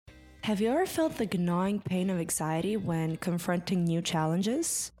Have you ever felt the gnawing pain of anxiety when confronting new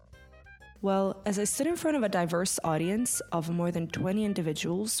challenges? Well, as I stood in front of a diverse audience of more than 20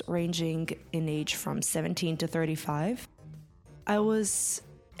 individuals ranging in age from 17 to 35, I was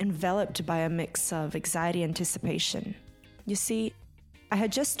enveloped by a mix of anxiety and anticipation. You see, I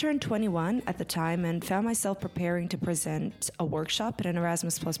had just turned 21 at the time and found myself preparing to present a workshop at an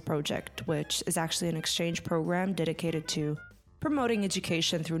Erasmus Plus project, which is actually an exchange program dedicated to promoting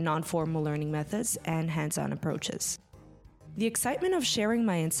education through non-formal learning methods and hands-on approaches. The excitement of sharing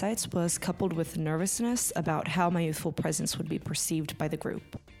my insights was coupled with nervousness about how my youthful presence would be perceived by the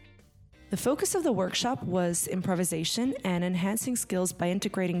group. The focus of the workshop was improvisation and enhancing skills by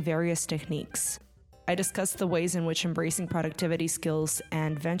integrating various techniques. I discussed the ways in which embracing productivity skills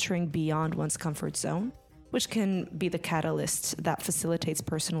and venturing beyond one's comfort zone, which can be the catalyst that facilitates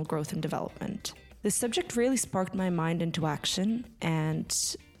personal growth and development. The subject really sparked my mind into action, and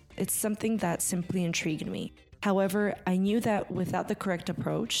it's something that simply intrigued me. However, I knew that without the correct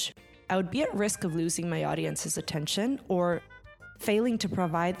approach, I would be at risk of losing my audience's attention or failing to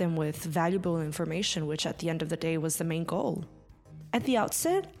provide them with valuable information, which at the end of the day was the main goal. At the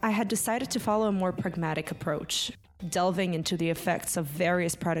outset, I had decided to follow a more pragmatic approach, delving into the effects of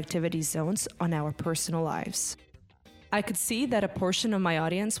various productivity zones on our personal lives. I could see that a portion of my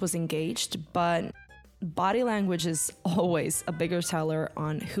audience was engaged, but body language is always a bigger teller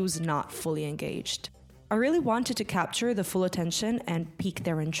on who's not fully engaged. I really wanted to capture the full attention and pique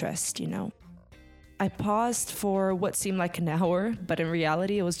their interest, I paused for what seemed like an hour, but in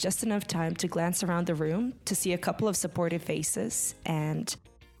reality it was just enough time to glance around the room to see a couple of supportive faces, and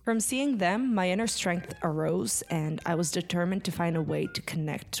from seeing them, my inner strength arose and I was determined to find a way to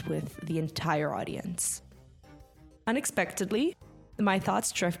connect with the entire audience. Unexpectedly, my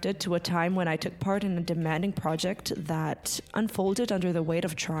thoughts drifted to a time when I took part in a demanding project that unfolded under the weight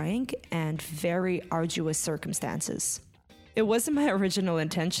of trying and very arduous circumstances. It wasn't my original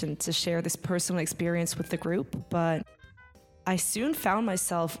intention to share this personal experience with the group, but I soon found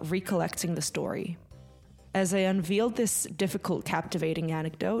myself recollecting the story. As I unveiled this difficult, captivating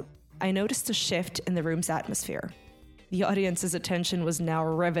anecdote, I noticed a shift in the room's atmosphere. The audience's attention was now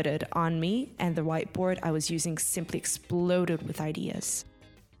riveted on me, and the whiteboard I was using simply exploded with ideas.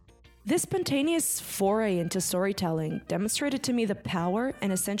 This spontaneous foray into storytelling demonstrated to me the power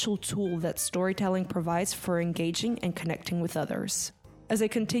and essential tool that storytelling provides for engaging and connecting with others. As I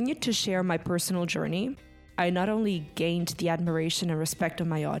continued to share my personal journey, I not only gained the admiration and respect of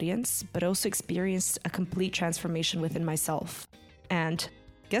my audience, but also experienced a complete transformation within myself. And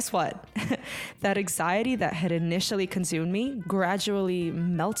guess what? That anxiety that had initially consumed me gradually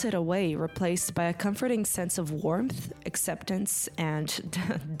melted away, replaced by a comforting sense of warmth, acceptance,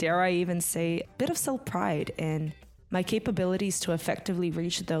 and dare I even say, a bit of self-pride in my capabilities to effectively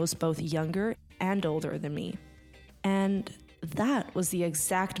reach those both younger and older than me. And that was the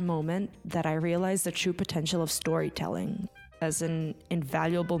exact moment that I realized the true potential of storytelling as an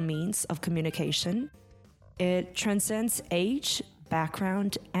invaluable means of communication. It transcends age,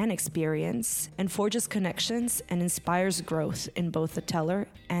 background, and experience, and forges connections and inspires growth in both the teller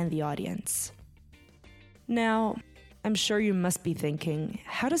and the audience. Now, I'm sure you must be thinking,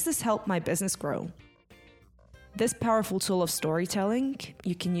 how does this help my business grow? This powerful tool of storytelling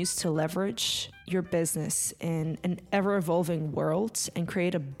you can use to leverage your business in an ever-evolving world and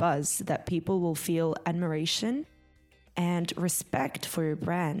create a buzz that people will feel admiration and respect for your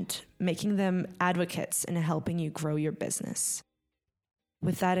brand, making them advocates in helping you grow your business.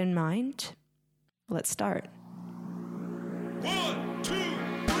 With that in mind, let's start. 1, 2,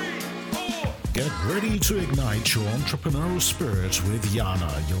 3, 4. Get ready to ignite your entrepreneurial spirit with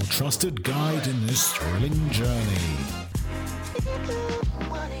Yana, your trusted guide in this thrilling journey.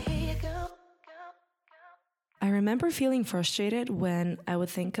 I remember feeling frustrated when I would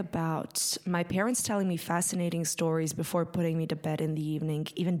think about my parents telling me fascinating stories before putting me to bed in the evening,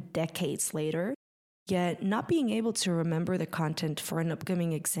 even decades later, yet not being able to remember the content for an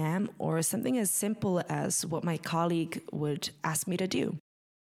upcoming exam or something as simple as what my colleague would ask me to do.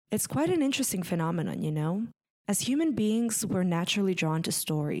 It's quite an interesting phenomenon, As human beings, we're naturally drawn to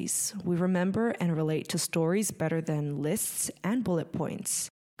stories. We remember and relate to stories better than lists and bullet points.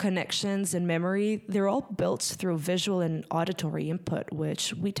 Connections and memory, they're all built through visual and auditory input,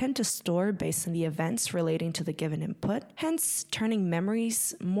 which we tend to store based on the events relating to the given input, hence turning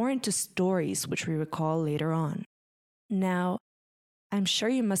memories more into stories which we recall later on. Now, I'm sure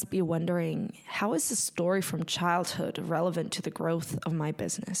you must be wondering, how is a story from childhood relevant to the growth of my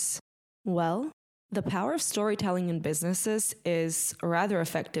business? Well, the power of storytelling in businesses is rather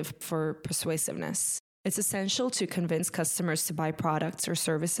effective for persuasiveness. It's essential to convince customers to buy products or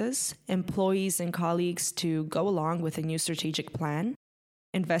services, employees and colleagues to go along with a new strategic plan,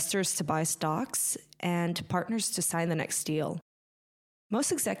 investors to buy stocks, and partners to sign the next deal.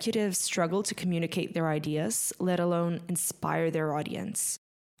 Most executives struggle to communicate their ideas, let alone inspire their audience.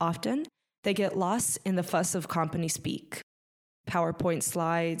 Often, they get lost in the fuss of company speak. PowerPoint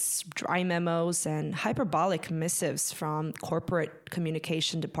slides, dry memos, and hyperbolic missives from corporate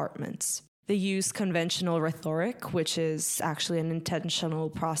communication departments. They use conventional rhetoric, which is actually an intentional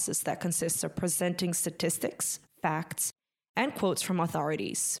process that consists of presenting statistics, facts, and quotes from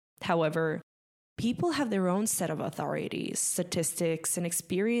authorities. However, people have their own set of authorities, statistics, and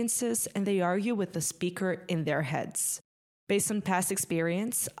experiences, and they argue with the speaker in their heads. Based on past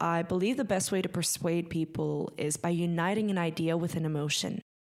experience, I believe the best way to persuade people is by uniting an idea with an emotion.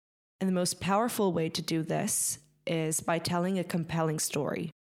 And the most powerful way to do this is by telling a compelling story.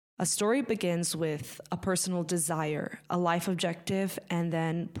 A story begins with a personal desire, a life objective, and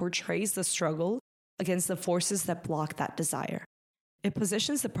then portrays the struggle against the forces that block that desire. It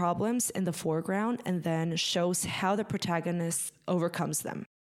positions the problems in the foreground and then shows how the protagonist overcomes them.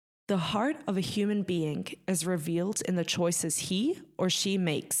 The heart of a human being is revealed in the choices he or she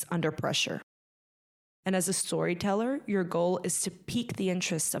makes under pressure. And as a storyteller, your goal is to pique the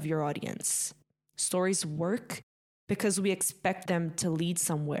interest of your audience. Stories work because we expect them to lead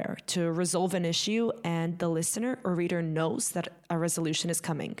somewhere, to resolve an issue, and the listener or reader knows that a resolution is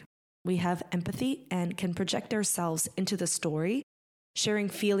coming. We have empathy and can project ourselves into the story, sharing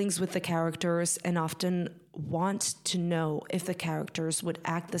feelings with the characters, and often want to know if the characters would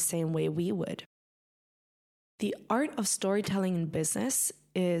act the same way we would. The art of storytelling in business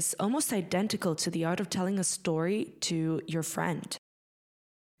is almost identical to the art of telling a story to your friend.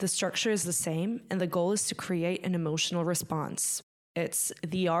 The structure is the same, and the goal is to create an emotional response. It's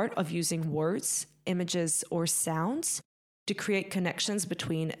the art of using words, images, or sounds to create connections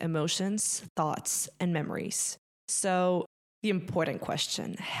between emotions, thoughts, and memories. So, the important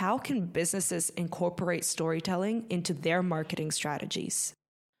question: how can businesses incorporate storytelling into their marketing strategies?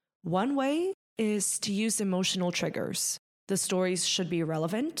 One way is to use emotional triggers. The stories should be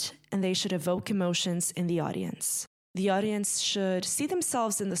relevant, and they should evoke emotions in the audience. The audience should see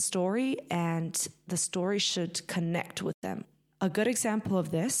themselves in the story, and the story should connect with them. A good example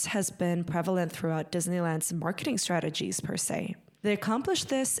of this has been prevalent throughout Disneyland's marketing strategies per se. They accomplish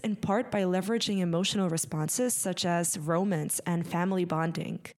this in part by leveraging emotional responses such as romance and family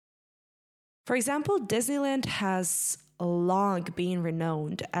bonding. For example, Disneyland has long been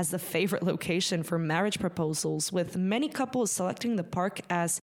renowned as the favorite location for marriage proposals, with many couples selecting the park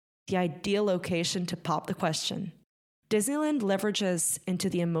as the ideal location to pop the question. Disneyland leverages into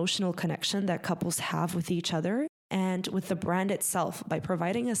the emotional connection that couples have with each other and with the brand itself by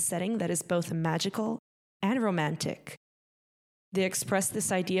providing a setting that is both magical and romantic. They express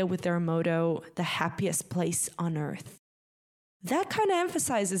this idea with their motto, "the happiest place on earth." That kind of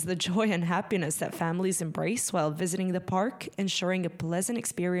emphasizes the joy and happiness that families embrace while visiting the park, ensuring a pleasant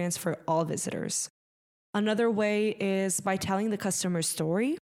experience for all visitors. Another way is by telling the customer's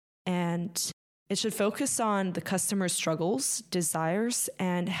story, and it should focus on the customer's struggles, desires,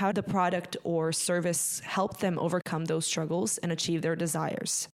 and how the product or service helped them overcome those struggles and achieve their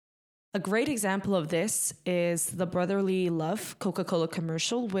desires. A great example of this is the Brotherly Love Coca-Cola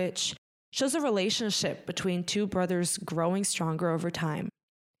commercial, which shows a relationship between two brothers growing stronger over time.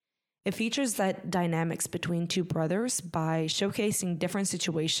 It features that dynamics between two brothers by showcasing different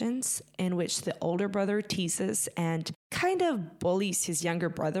situations in which the older brother teases and kind of bullies his younger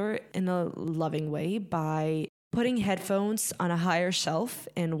brother in a loving way by putting headphones on a higher shelf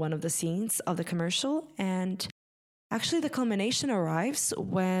in one of the scenes of the commercial. And actually, the culmination arrives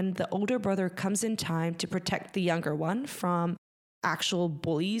when the older brother comes in time to protect the younger one from actual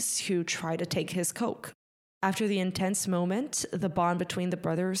bullies who try to take his Coke. After the intense moment, the bond between the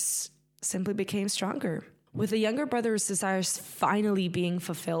brothers simply became stronger. With the younger brother's desires finally being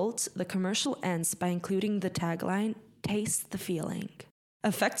fulfilled, the commercial ends by including the tagline, "Taste the feeling,"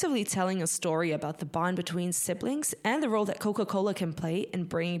 effectively telling a story about the bond between siblings and the role that Coca-Cola can play in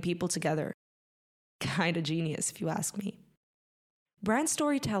bringing people together. Kinda genius, if you ask me. Brand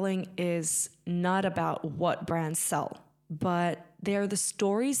storytelling is not about what brands sell, but they are the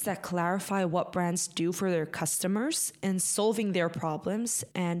stories that clarify what brands do for their customers in solving their problems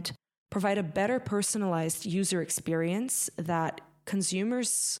and provide a better personalized user experience that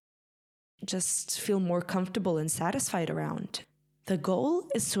consumers just feel more comfortable and satisfied around. The goal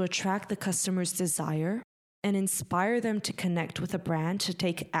is to attract the customer's desire and inspire them to connect with a brand to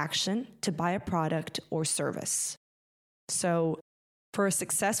take action to buy a product or service. So, for a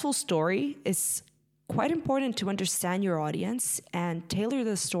successful story, it's quite important to understand your audience and tailor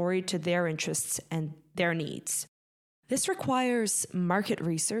the story to their interests and their needs. This requires market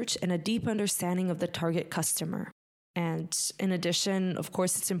research and a deep understanding of the target customer. And in addition, of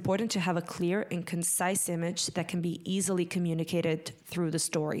course, it's important to have a clear and concise image that can be easily communicated through the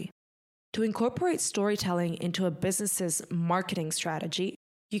story. To incorporate storytelling into a business's marketing strategy,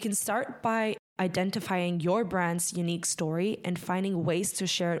 you can start by identifying your brand's unique story and finding ways to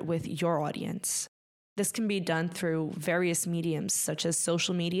share it with your audience. This can be done through various mediums such as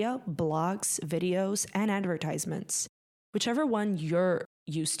social media, blogs, videos, and advertisements, whichever one you're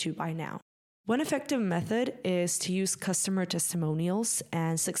used to by now. One effective method is to use customer testimonials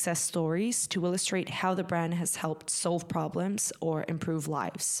and success stories to illustrate how the brand has helped solve problems or improve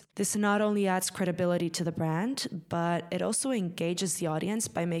lives. This not only adds credibility to the brand, but it also engages the audience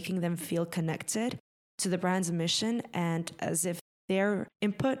by making them feel connected to the brand's mission and as if their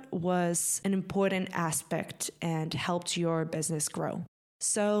input was an important aspect and helped your business grow.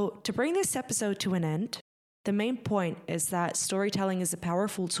 So, to bring this episode to an end, the main point is that storytelling is a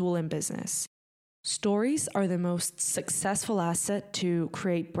powerful tool in business. Stories are the most successful asset to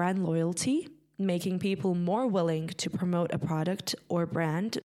create brand loyalty, making people more willing to promote a product or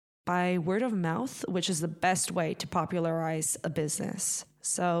brand by word of mouth, which is the best way to popularize a business.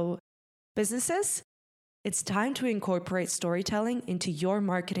 So, businesses, it's time to incorporate storytelling into your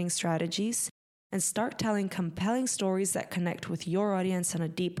marketing strategies and start telling compelling stories that connect with your audience on a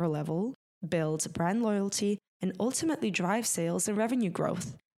deeper level, build brand loyalty, and ultimately drive sales and revenue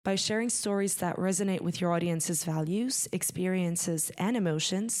growth. By sharing stories that resonate with your audience's values, experiences, and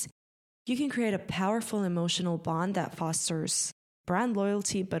emotions, you can create a powerful emotional bond that fosters brand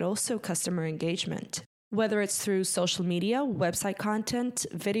loyalty but also customer engagement. Whether it's through social media, website content,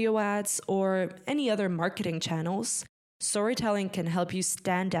 video ads, or any other marketing channels, storytelling can help you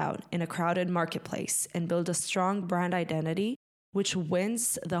stand out in a crowded marketplace and build a strong brand identity which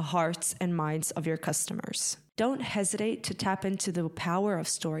wins the hearts and minds of your customers. Don't hesitate to tap into the power of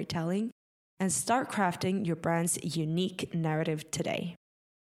storytelling and start crafting your brand's unique narrative today.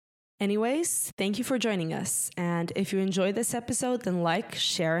 Anyways, thank you for joining us. And if you enjoyed this episode, then like,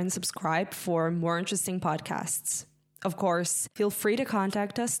 share, and subscribe for more interesting podcasts. Of course, feel free to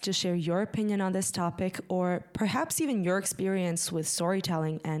contact us to share your opinion on this topic or perhaps even your experience with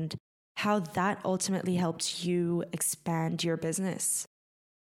storytelling and how that ultimately helped you expand your business.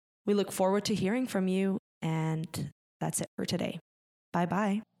 We look forward to hearing from you, and that's it for today.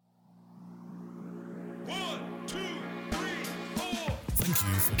 Bye-bye. 1, 2, 3, 4. Thank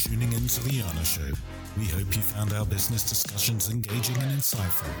you for tuning in to The Yana Show. We hope you found our business discussions engaging and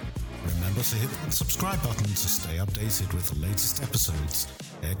insightful. Remember to hit that subscribe button to stay updated with the latest episodes,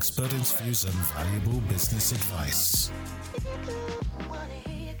 expert interviews, and valuable business advice.